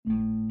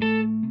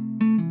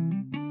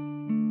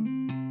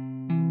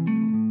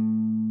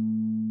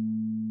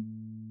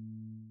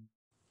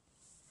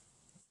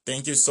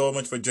Thank you so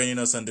much for joining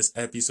us on this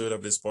episode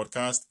of this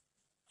podcast.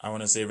 I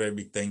want to say a very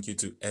big thank you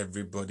to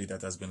everybody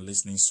that has been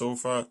listening so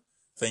far.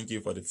 Thank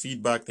you for the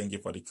feedback. Thank you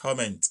for the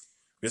comment.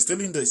 We're still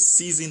in the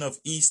season of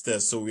Easter,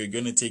 so we're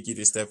going to take it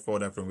a step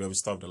further from where we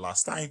stopped the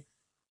last time.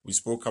 We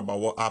spoke about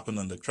what happened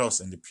on the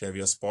cross in the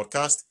previous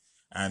podcast,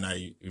 and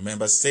I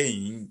remember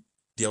saying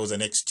there was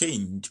an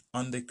exchange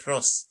on the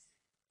cross.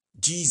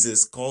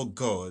 Jesus called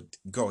God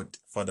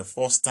for the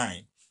first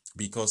time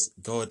because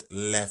God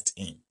left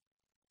him.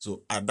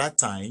 So at that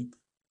time,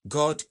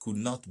 God could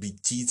not be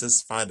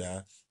Jesus'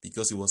 father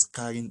because he was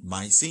carrying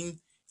my sin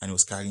and he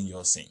was carrying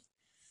your sin.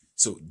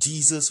 So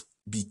Jesus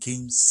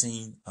became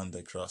sin on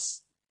the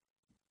cross,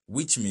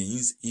 which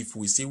means if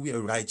we say we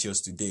are righteous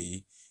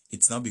today,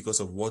 it's not because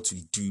of what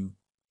we do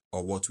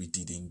or what we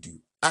didn't do.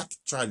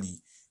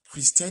 Actually,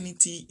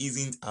 Christianity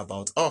isn't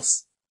about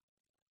us.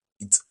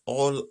 It's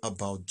all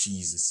about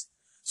Jesus.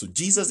 So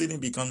Jesus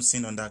didn't become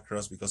sin on that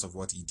cross because of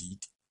what he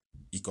did.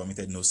 He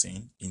committed no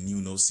sin. He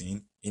knew no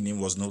sin. In him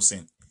was no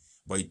sin.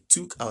 But he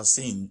took our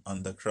sin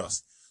on the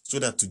cross so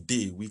that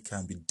today we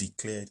can be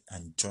declared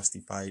and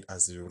justified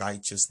as the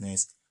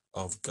righteousness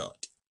of God.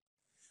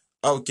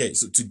 Okay,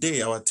 so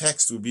today our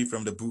text will be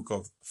from the book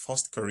of 1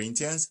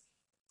 Corinthians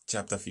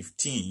chapter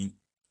 15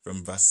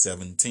 from verse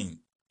 17.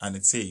 And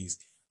it says,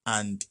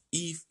 "And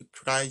if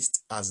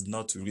Christ has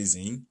not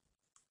risen,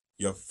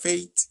 your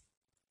faith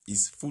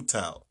is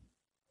futile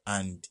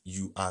and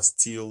you are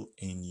still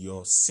in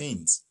your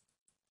sins."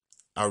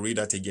 I'll read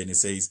that again. It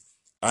says,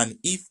 "And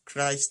if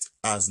Christ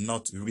has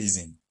not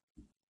risen,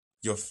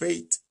 your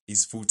faith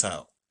is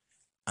futile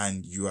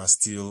and you are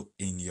still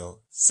in your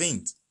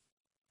sins."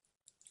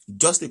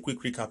 Just a quick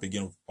recap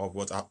again of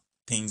what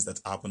things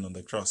that happened on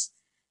the cross.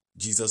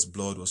 Jesus'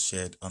 blood was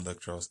shed on the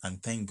cross,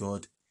 and thank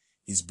God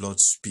his blood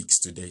speaks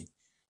today.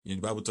 The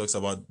Bible talks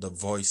about the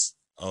voice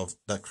of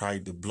that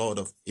cried, the blood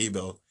of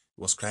Abel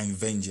was crying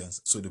vengeance.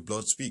 So the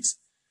blood speaks.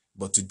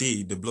 But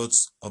today, the blood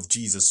of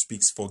Jesus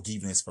speaks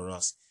forgiveness for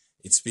us.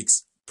 It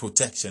speaks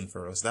protection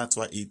for us. That's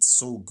why it's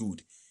so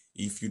good.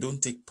 If you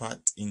don't take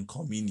part in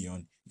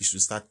communion, you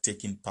should start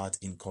taking part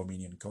in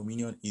communion.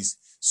 Communion is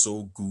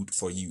so good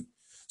for you.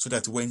 So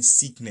that when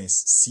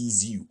sickness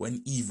sees you,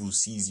 when evil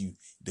sees you,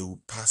 they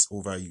will pass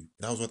over you.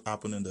 That was what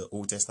happened in the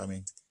Old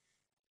Testament.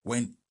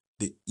 When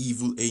the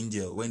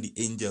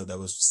angel that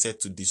was set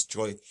to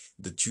destroy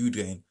the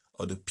children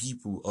or the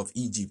people of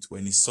Egypt,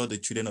 when he saw the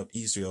children of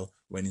Israel,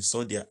 when he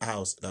saw their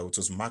house that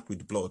was marked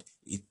with blood,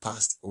 it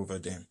passed over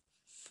them.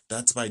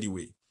 That's by the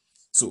way.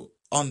 So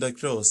on the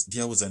cross,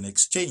 there was an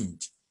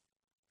exchange.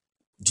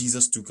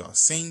 Jesus took our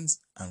sins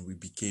and we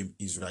became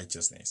his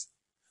righteousness.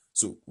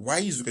 So why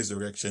is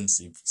resurrection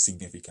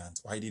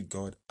significant? Why did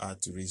God have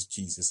to raise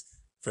Jesus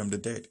from the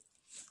dead?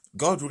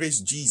 God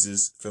raised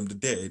Jesus from the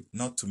dead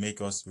not to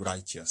make us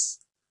righteous,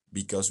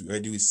 because we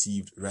already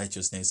received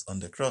righteousness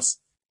on the cross.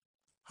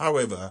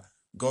 However,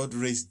 God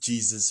raised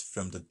Jesus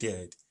from the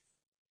dead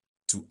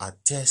to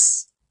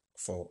attest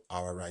for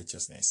our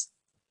righteousness.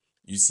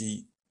 You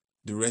see,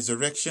 the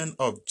resurrection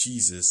of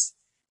Jesus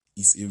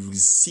is a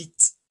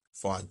receipt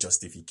for our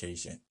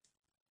justification.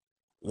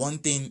 One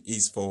thing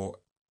is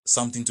for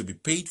something to be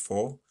paid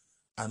for,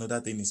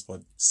 another thing is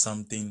for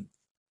something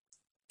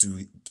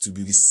to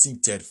be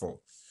receipted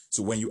for.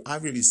 So when you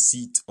have a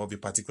receipt of a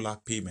particular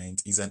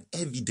payment, is an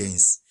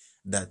evidence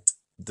that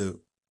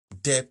the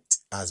debt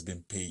has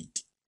been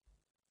paid.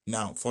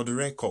 Now, for the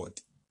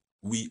record,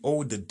 we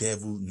owe the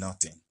devil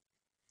nothing.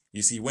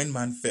 You see, when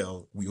man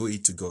fell, we owe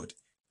it to God.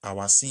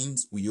 Our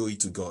sins, we owe it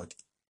to God.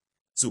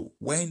 So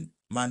when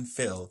man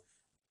fell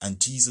and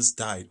Jesus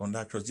died on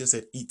that cross, Jesus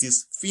said, "It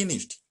is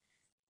finished."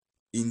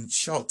 In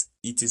short,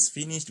 "it is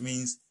finished"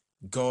 means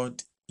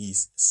God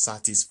is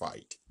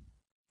satisfied.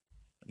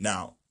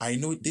 Now, I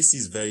know this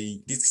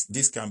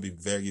can be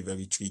very,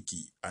 very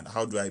tricky. And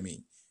how do I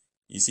mean?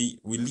 You see,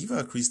 we live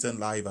a Christian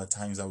life at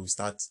times that we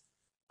start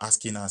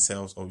asking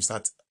ourselves, or we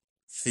start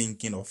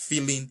thinking or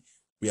feeling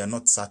we are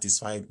not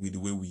satisfied with the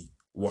way we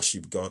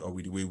worship God or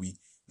with the way we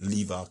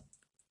live our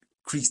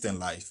Christian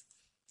life.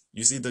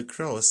 You see, the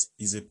cross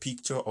is a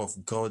picture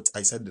of God.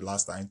 I said the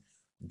last time,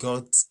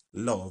 God's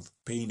love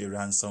paying a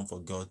ransom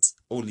for God's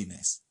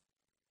holiness.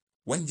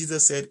 When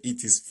Jesus said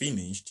it is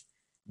finished,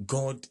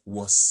 God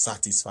was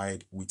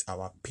satisfied with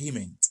our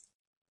payment.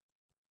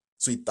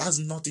 So it has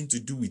nothing to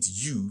do with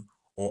you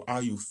or how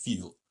you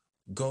feel.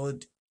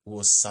 God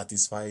was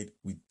satisfied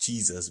with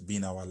Jesus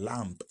being our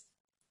lamb.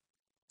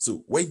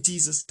 So when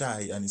Jesus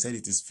died and he said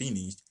it is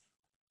finished,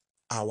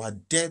 our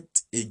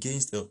debt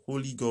against the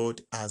holy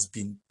God has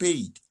been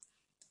paid.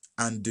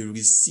 And the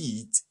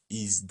receipt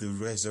is the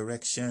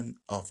resurrection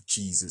of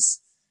Jesus.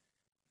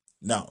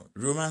 Now,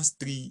 Romans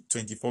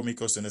 3:24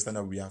 makes us understand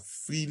that we are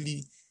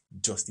freely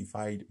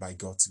justified by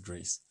God's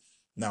grace.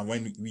 Now,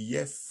 when we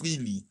hear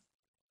freely,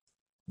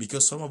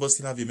 because some of us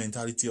still have a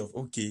mentality of,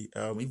 okay,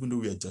 even though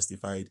we are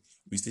justified,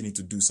 we still need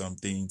to do some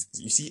things.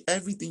 You see,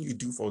 everything you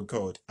do for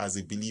God as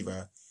a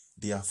believer,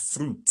 they are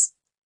fruits,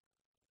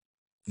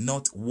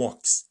 not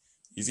works.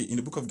 You see, in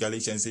the book of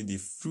Galatians, it says the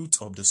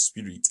fruit of the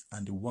Spirit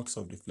and the works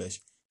of the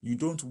flesh. You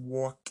don't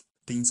work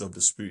things of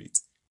the Spirit.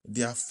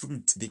 They are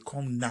fruit. They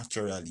come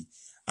naturally.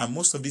 And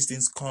most of these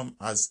things come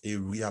as a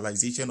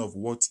realization of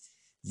what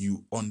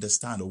you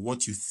understand or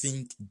what you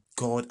think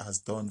God has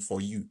done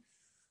for you.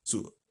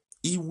 So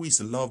he who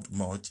is loved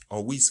much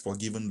or who is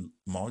forgiven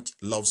much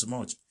loves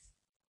much.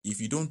 If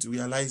you don't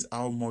realize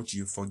how much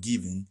you're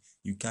forgiven,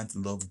 you can't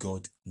love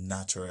God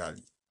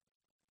naturally.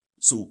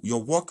 So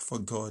your work for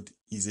God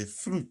is a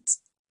fruit.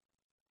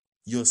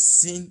 Your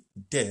sin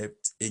debt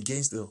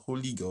against the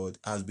holy God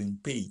has been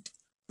paid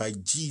by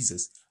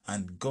Jesus,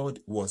 and God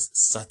was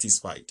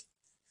satisfied.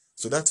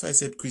 So that's why I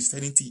said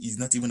Christianity is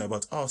not even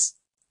about us.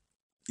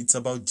 It's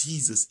about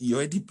Jesus. He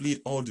already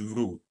played all the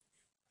role.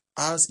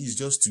 Ours is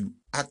just to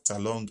act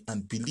along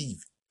and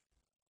believe.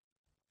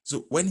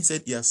 So when he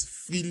said he has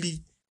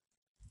freely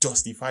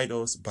justified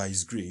us by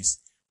his grace,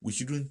 we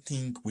shouldn't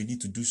think we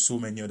need to do so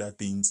many other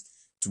things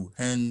to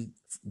earn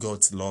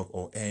God's love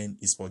or earn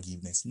his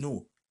forgiveness.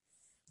 No.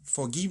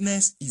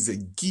 Forgiveness is a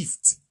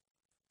gift.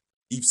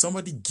 If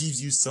somebody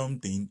gives you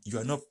something, you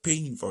are not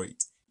paying for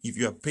it. If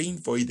you are paying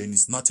for it, then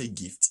it's not a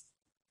gift.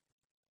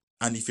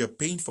 And if you're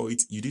paying for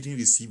it, you didn't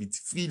receive it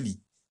freely.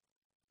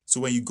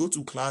 So when you go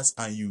to class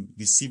and you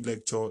receive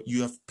lecture,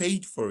 you have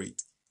paid for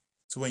it.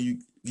 So when you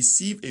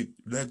receive a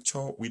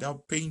lecture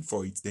without paying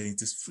for it, then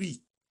it is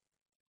free.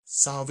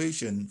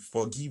 Salvation,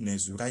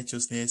 forgiveness,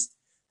 righteousness,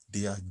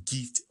 they are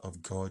gift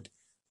of God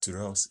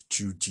to us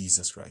through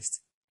Jesus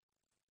Christ.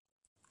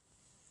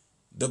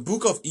 The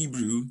book of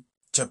Hebrews,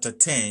 chapter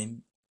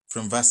 10,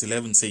 from verse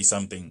 11 says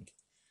something.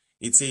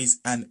 It says,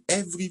 and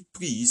every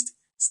priest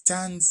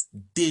stands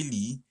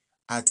daily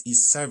at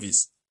his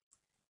service,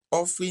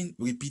 offering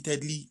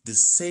repeatedly the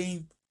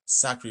same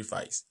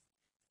sacrifice.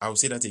 I will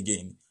say that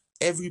again.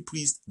 Every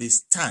priest, they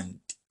stand.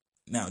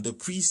 Now, the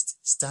priests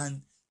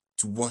stand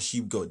to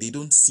worship God. They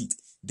don't sit.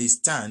 They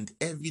stand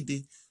every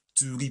day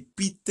to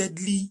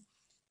repeatedly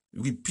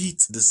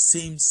repeat the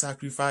same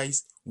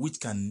sacrifice, which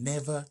can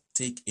never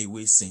take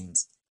away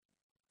sins.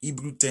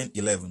 Hebrews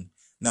 10:11.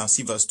 Now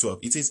see verse 12.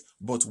 It says,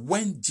 but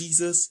when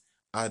Jesus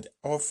had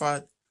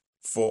offered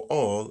for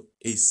all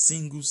a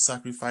single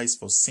sacrifice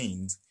for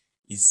sins,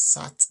 he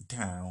sat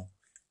down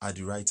at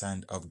the right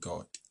hand of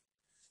God.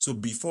 So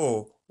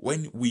before,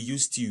 when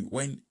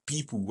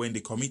people, when they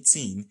commit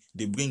sin,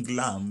 they bring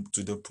lamb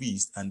to the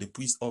priest and the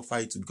priest offer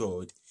it to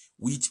God,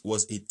 which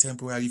was a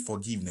temporary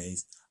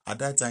forgiveness. At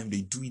that time,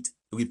 they do it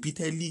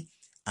repeatedly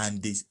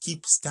and they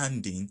keep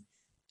standing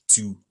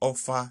to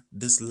offer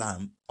this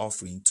lamb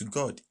offering to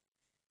God.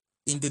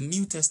 In the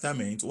New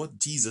Testament, what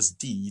Jesus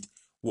did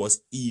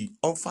was he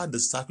offered the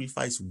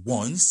sacrifice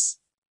once,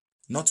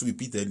 not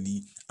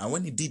repeatedly. And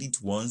when he did it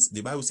once,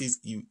 the Bible says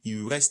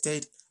he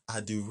rested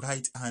at the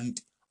right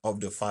hand of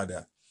the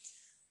Father.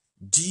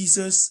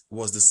 Jesus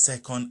was the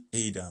second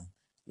Adam.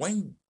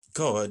 When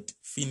God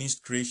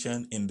finished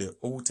creation in the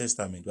Old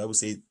Testament, the Bible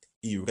says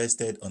he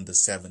rested on the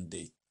seventh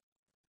day.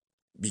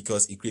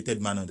 Because he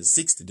created man on the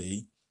sixth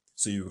day,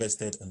 so he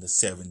rested on the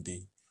seventh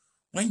day.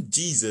 When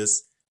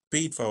Jesus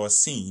paid for our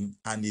sin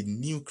and a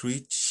new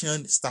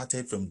creation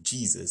started from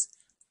Jesus,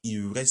 he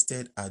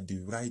rested at the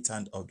right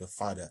hand of the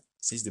Father,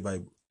 says the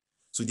Bible.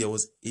 So there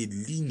was a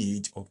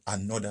lineage of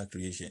another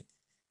creation.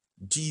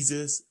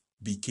 Jesus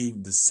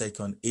became the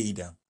second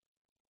Adam.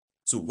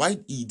 So why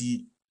did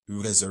he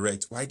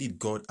resurrect? Why did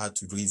God have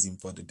to raise him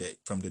from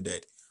the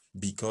dead?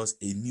 Because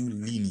a new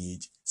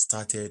lineage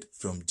started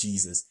from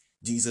Jesus.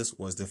 Jesus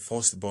was the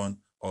firstborn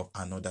of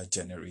another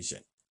generation.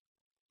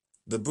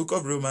 The book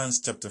of Romans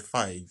chapter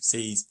 5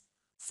 says,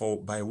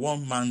 for by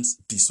one man's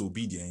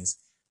disobedience,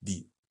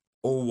 the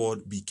whole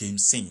world became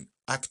sin.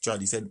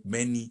 Actually, it said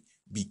many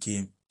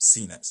became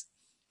sinners.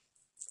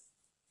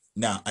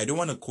 Now, I don't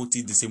want to quote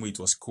it the same way it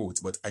was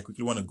quoted, but I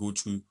quickly want to go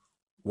through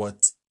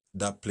what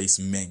that place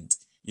meant.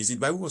 You see, the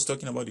Bible was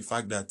talking about the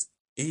fact that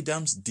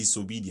Adam's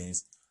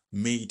disobedience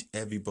made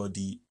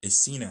everybody a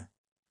sinner.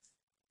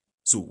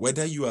 So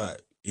whether you are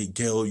a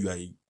girl, you are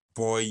a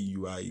boy,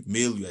 you are a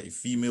male, you are a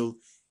female,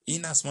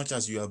 in as much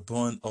as you are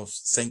born of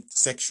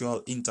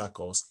sexual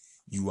intercourse,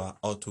 you are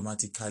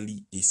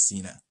automatically a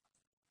sinner.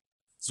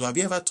 So have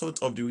you ever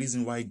thought of the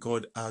reason why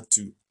God had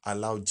to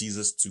allow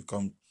Jesus to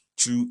come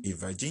through a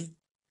virgin?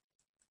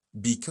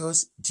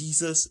 Because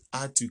Jesus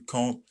had to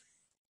come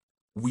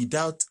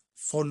without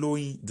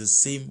following the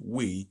same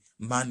way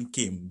man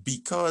came.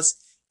 Because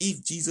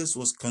if Jesus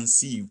was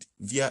conceived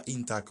via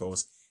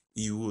intercourse,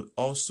 he would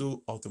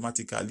also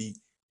automatically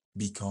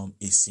become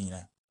a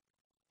sinner.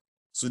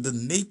 So the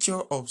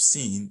nature of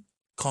sin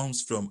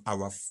comes from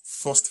our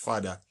first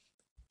father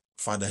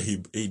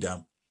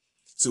Adam.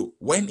 So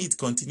when it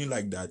continued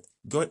like that,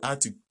 God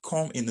had to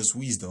come in his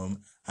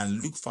wisdom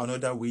and look for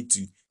another way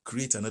to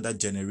create another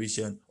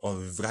generation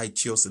of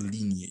righteous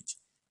lineage,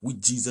 which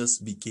Jesus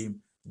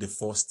became the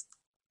first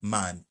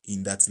man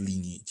in that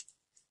lineage.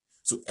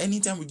 So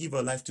anytime we give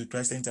our life to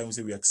Christ, anytime we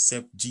say we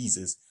accept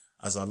Jesus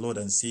as our Lord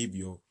and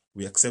Savior,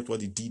 we accept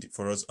what he did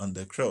for us on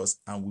the cross,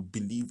 and we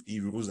believe he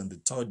rose on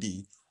the third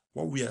day,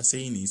 what we are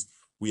saying is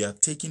we are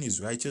taking his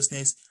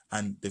righteousness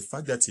and the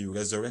fact that he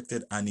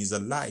resurrected and is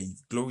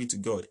alive, glory to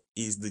God,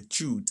 is the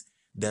truth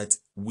that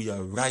we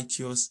are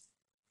righteous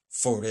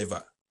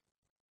forever.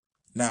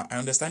 Now, I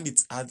understand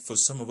it's hard for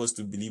some of us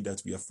to believe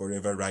that we are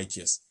forever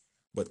righteous.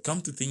 But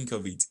come to think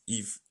of it,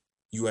 if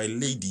you are a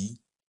lady,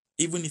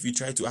 even if you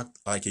try to act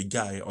like a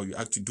guy or you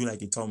act to do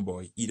like a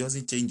tomboy, it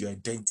doesn't change your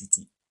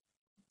identity.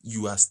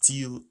 You are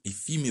still a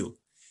female.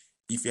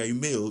 If you're a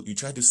male, you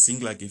try to sing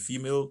like a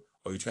female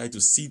or you try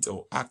to sit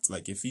or act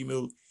like a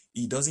female,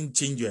 it doesn't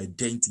change your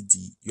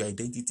identity. Your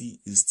identity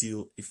is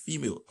still a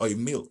female or a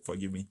male,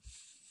 forgive me.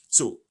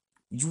 So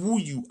who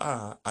you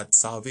are at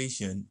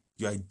salvation,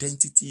 your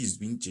identity is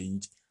being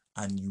changed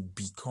and you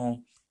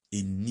become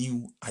a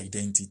new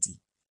identity.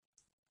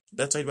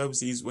 That's why the Bible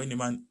says when a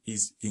man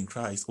is in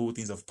Christ, all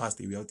things have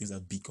passed away, all things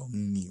have become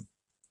new.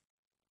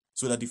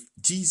 So that if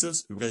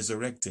Jesus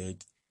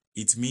resurrected,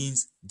 it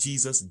means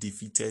Jesus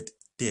defeated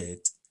death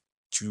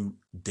through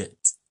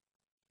death.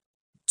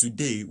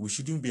 Today, we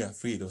shouldn't be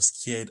afraid or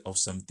scared of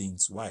some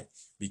things. Why?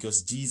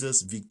 Because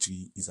Jesus'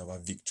 victory is our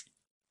victory.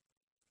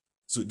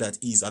 So that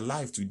he is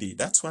alive today.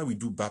 That's why we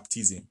do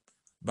baptism.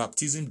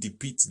 Baptism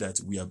depicts that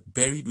we are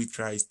buried with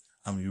Christ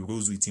and we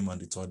rose with him on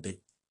the third day.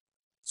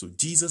 So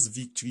Jesus'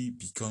 victory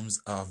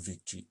becomes our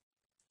victory.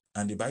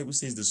 And the Bible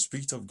says the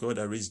Spirit of God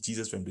that raised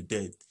Jesus from the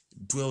dead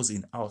dwells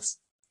in us.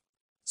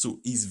 So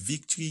his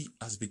victory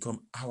has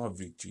become our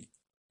victory.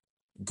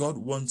 God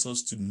wants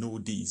us to know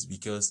this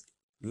because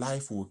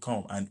life will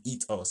come and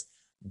eat us.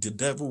 The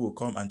devil will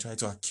come and try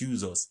to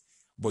accuse us.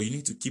 But you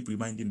need to keep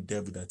reminding the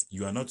devil that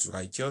you are not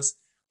righteous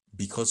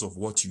because of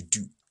what you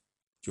do.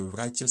 Your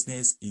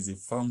righteousness is a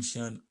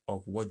function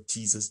of what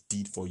Jesus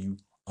did for you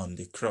on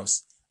the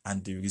cross.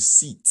 And the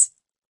receipt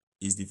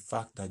is the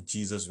fact that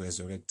Jesus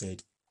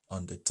resurrected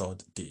on the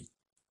third day.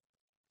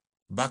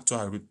 Back to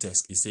our root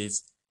text, it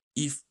says,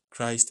 if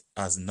Christ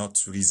has not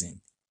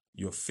risen,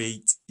 your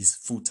faith is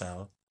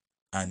futile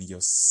and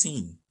your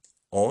sin,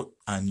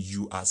 and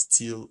you are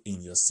still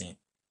in your sin.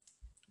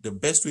 The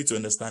best way to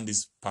understand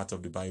this part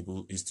of the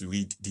Bible is to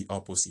read the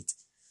opposite.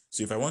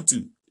 So if I want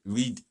to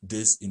read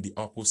this in the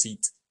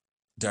opposite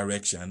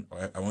direction,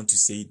 or I want to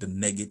say the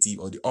negative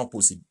or the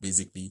opposite,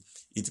 basically,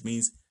 it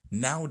means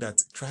now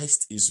that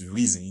Christ is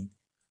risen,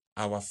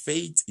 our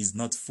faith is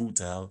not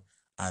futile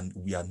and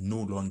we are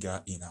no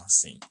longer in our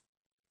sin.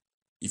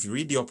 If you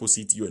read the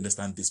opposite, you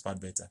understand this part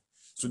better.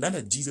 So now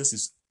that Jesus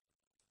is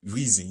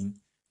risen,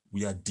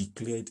 we are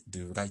declared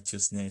the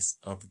righteousness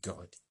of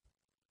God.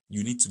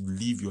 You need to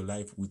live your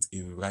life with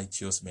a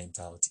righteous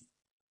mentality.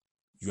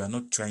 You are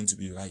not trying to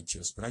be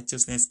righteous.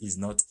 Righteousness is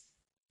not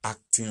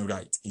acting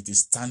right. It is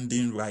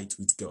standing right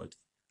with God.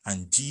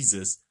 And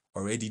Jesus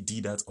already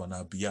did that on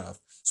our behalf.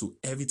 So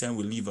every time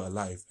we live our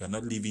life, we are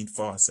not living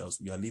for ourselves.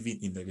 We are living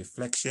in the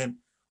reflection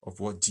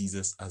of what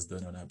Jesus has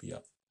done on our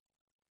behalf.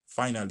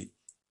 Finally,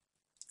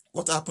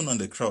 what happened on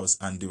the cross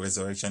and the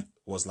resurrection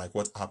was like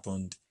what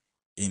happened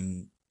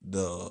in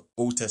the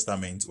Old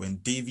Testament when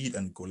David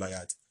and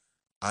Goliath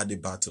had a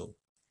battle.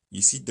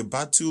 You see, the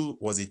battle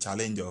was a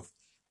challenge of,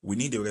 we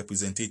need a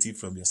representative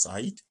from your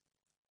side,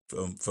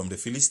 from the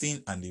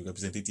Philistine, and a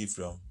representative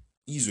from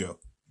Israel.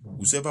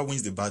 Whoever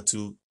wins the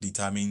battle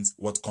determines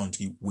what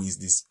country wins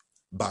this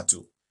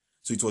battle.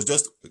 So it was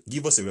just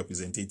give us a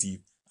representative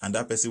and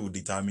that person will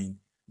determine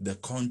the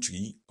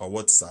country or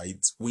what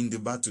sides win the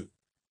battle.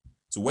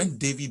 So when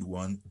David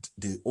won,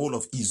 the whole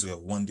of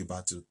Israel won the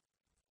battle.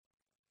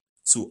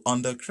 So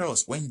on the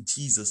cross, when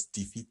Jesus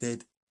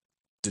defeated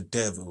the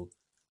devil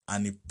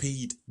and he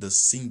paid the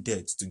sin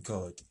debt to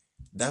God,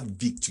 that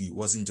victory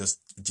wasn't just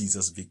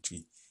Jesus'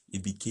 victory.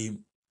 It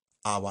became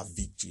our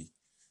victory.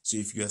 So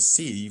if you are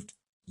saved,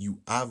 you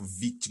have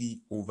victory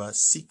over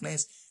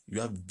sickness, you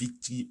have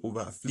victory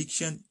over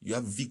affliction, you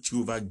have victory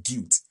over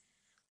guilt.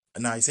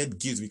 And I said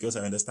guilt because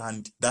I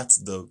understand that's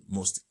the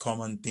most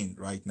common thing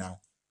right now.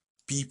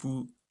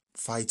 People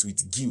fight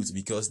with guilt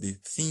because they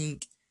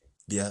think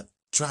they are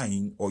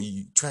trying, or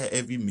you try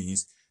every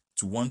means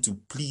to want to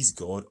please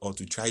God, or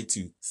to try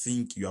to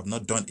think you have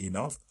not done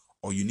enough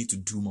or you need to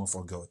do more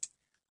for God.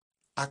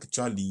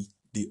 Actually,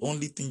 the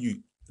only thing you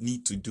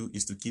need to do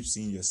is to keep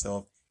seeing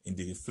yourself in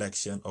the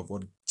reflection of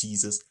what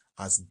Jesus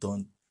has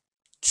done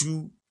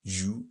through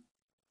you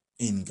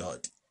in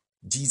God.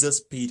 Jesus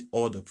paid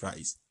all the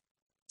price.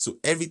 So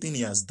everything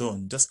he has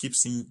done, just keep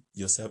seeing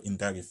yourself in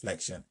that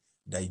reflection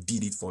that he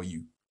did it for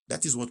you.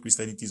 That is what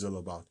Christianity is all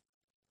about.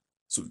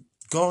 So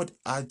God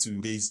had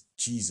to raise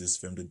Jesus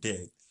from the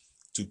dead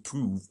to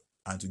prove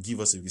and to give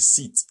us a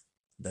receipt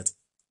that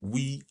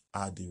we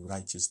are the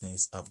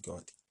righteousness of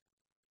God.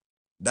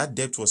 That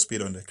debt was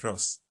paid on the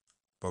cross,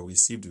 but we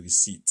received the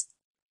receipt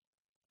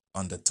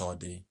on the third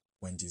day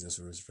when Jesus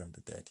rose from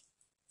the dead.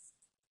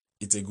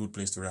 It's a good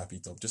place to wrap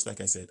it up. Just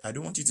like I said, I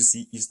don't want you to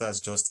see Easter as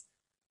just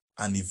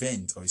an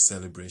event or a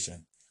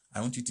celebration.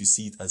 I want you to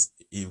see it as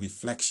a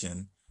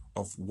reflection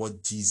of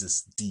what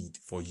Jesus did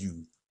for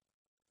you.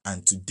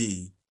 And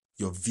today,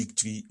 your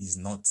victory is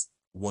not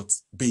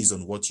based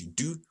on what you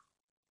do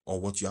or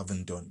what you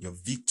haven't done. Your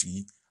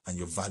victory and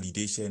your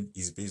validation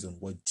is based on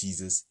what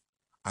Jesus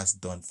has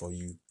done for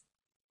you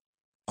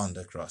on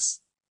the cross.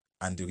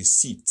 And the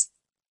receipt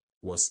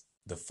was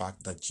the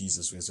fact that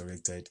Jesus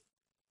resurrected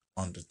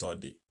on the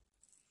third day.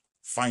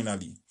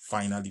 Finally,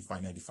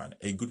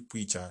 a good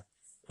preacher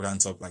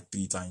runs up like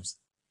 3 times.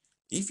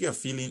 If you're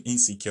feeling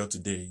insecure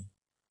today,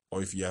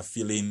 or if you are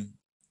feeling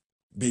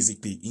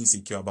basically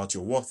insecure about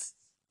your worth,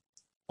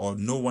 or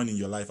no one in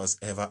your life has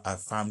ever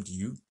affirmed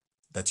you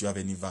that you have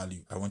any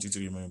value, I want you to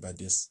remember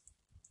this.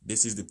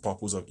 This is the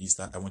purpose of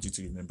Easter. I want you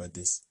to remember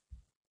this.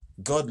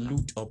 God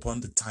looked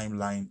upon the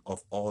timeline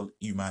of all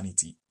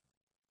humanity.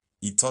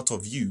 He thought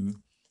of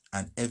you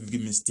and every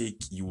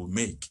mistake you will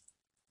make.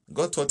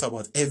 God thought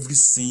about every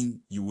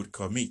sin you would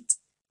commit,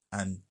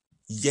 and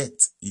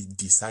yet He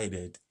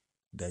decided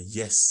that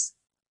yes,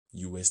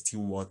 you were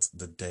still worth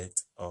the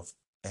death of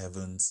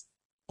heaven's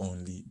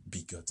only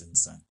begotten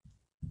Son,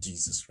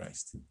 Jesus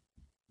Christ.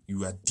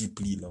 You are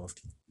deeply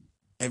loved.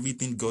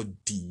 Everything God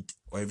did,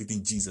 or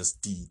everything Jesus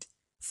did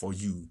for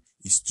you,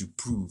 is to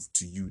prove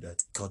to you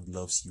that God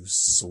loves you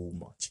so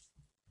much.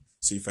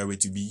 So if I were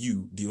to be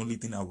you, the only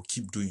thing I will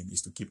keep doing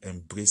is to keep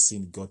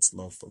embracing God's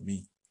love for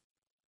me.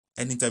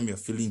 Anytime you're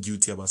feeling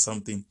guilty about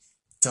something,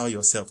 tell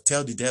yourself,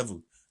 tell the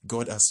devil,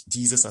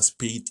 Jesus has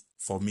paid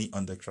for me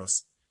on the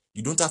cross.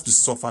 You don't have to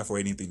suffer for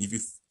anything.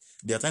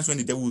 There are times when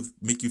the devil will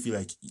make you feel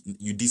like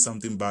you did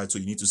something bad, so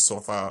you need to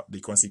suffer the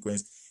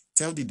consequence.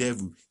 Tell the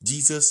devil,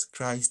 Jesus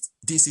Christ,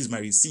 this is my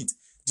receipt.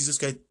 Jesus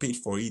Christ paid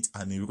for it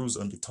and He rose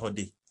on the third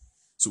day.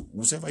 So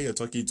whoever you're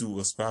talking to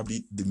was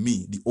probably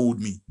the old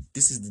me.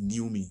 This is the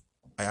new me.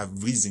 I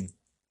have risen,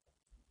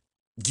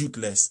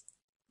 guiltless,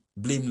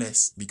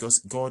 blameless, because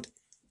God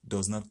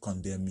does not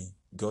condemn me.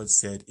 God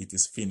said it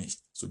is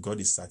finished. So God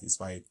is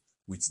satisfied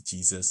with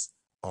Jesus'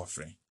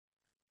 offering.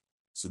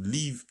 So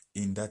live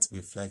in that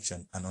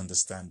reflection and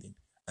understanding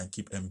and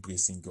keep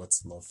embracing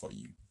God's love for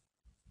you.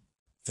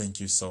 Thank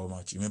you so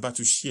much. Remember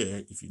to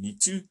share if you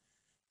need to.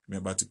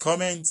 Remember to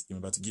comment.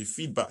 Remember to give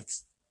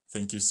feedbacks.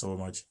 Thank you so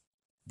much.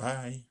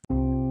 Bye.